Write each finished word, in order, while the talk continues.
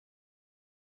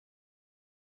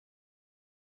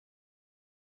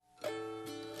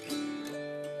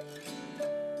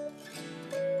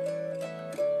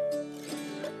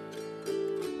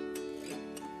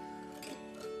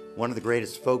one of the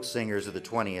greatest folk singers of the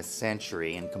 20th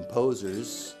century and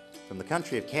composers from the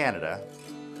country of Canada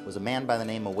was a man by the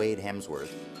name of Wade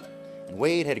Hemsworth. And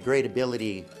Wade had a great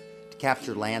ability to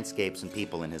capture landscapes and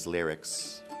people in his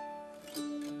lyrics.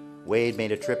 Wade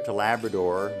made a trip to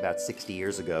Labrador about 60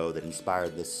 years ago that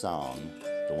inspired this song,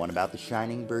 the one about the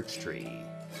Shining Birch Tree.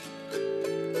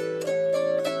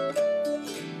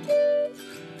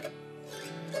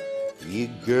 You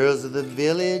girls of the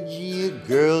village, you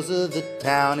girls of the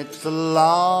town, it's a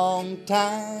long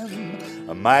time,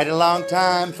 a mighty long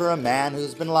time for a man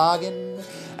who's been logging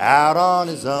out on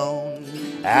his own,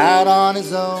 out on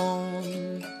his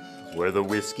own. Where the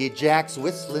whiskey jack's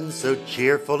whistling so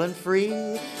cheerful and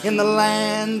free, in the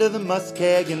land of the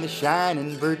muskeg and the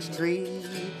shining birch tree,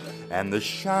 and the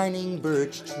shining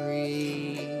birch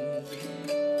tree.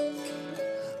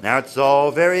 Now it's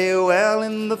all very well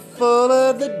in the full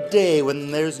of the day when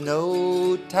there's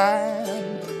no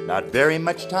time, not very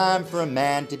much time for a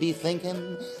man to be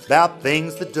thinking about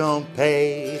things that don't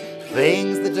pay,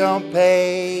 things that don't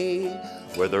pay.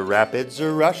 Where the rapids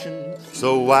are rushing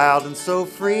so wild and so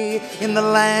free, in the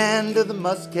land of the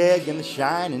muskeg and the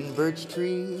shining birch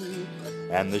tree,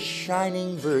 and the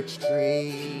shining birch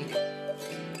tree.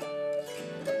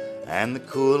 And the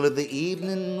cool of the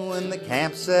evening when the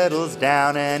camp settles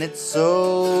down and it's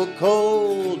so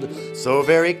cold, so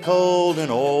very cold, and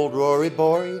old Rory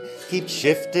Bory keeps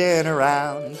shifting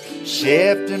around,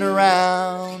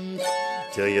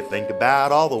 till you think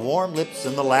about all the warm lips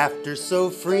and the laughter so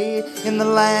free, in the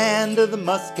land of the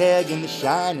muskeg and the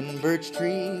shining birch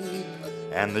tree,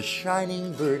 and the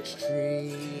shining birch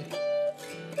tree.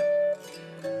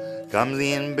 Comes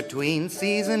the in-between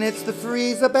season, it's the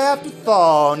freeze up after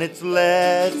thaw, and it's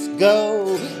let's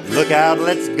go, look out,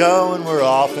 let's go, and we're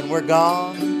off and we're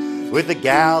gone with the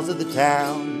gals of the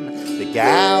town, the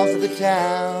gals of the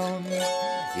town.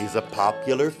 He's a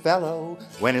popular fellow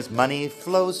when his money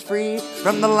flows free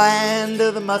from the land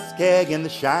of the muskeg and the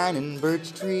shining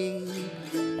birch tree,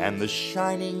 and the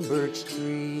shining birch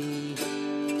tree.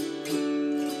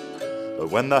 But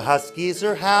when the huskies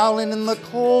are howling in the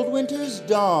cold winter's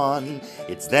dawn,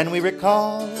 it's then we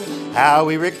recall how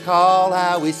we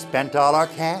spent all our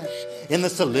cash in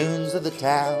the saloons of the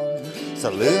town,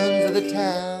 saloons of the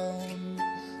town.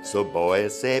 So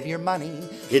boys, save your money,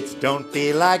 it's don't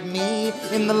be like me,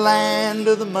 in the land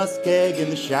of the muskeg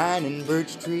and the shining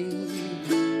birch tree,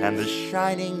 and the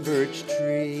shining birch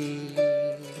tree.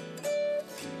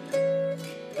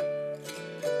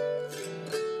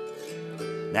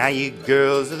 Now you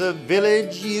girls of the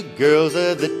village, you girls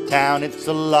of the town, it's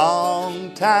a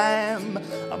long time,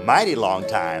 a mighty long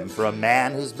time for a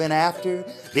man who's been after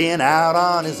being out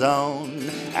on his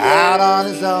own, out on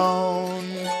his own.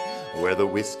 Where the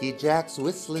whiskey jack's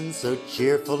whistling so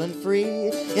cheerful and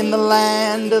free, in the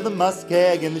land of the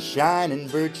muskeg and the shining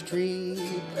birch tree,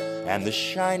 and the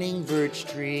shining birch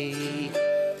tree.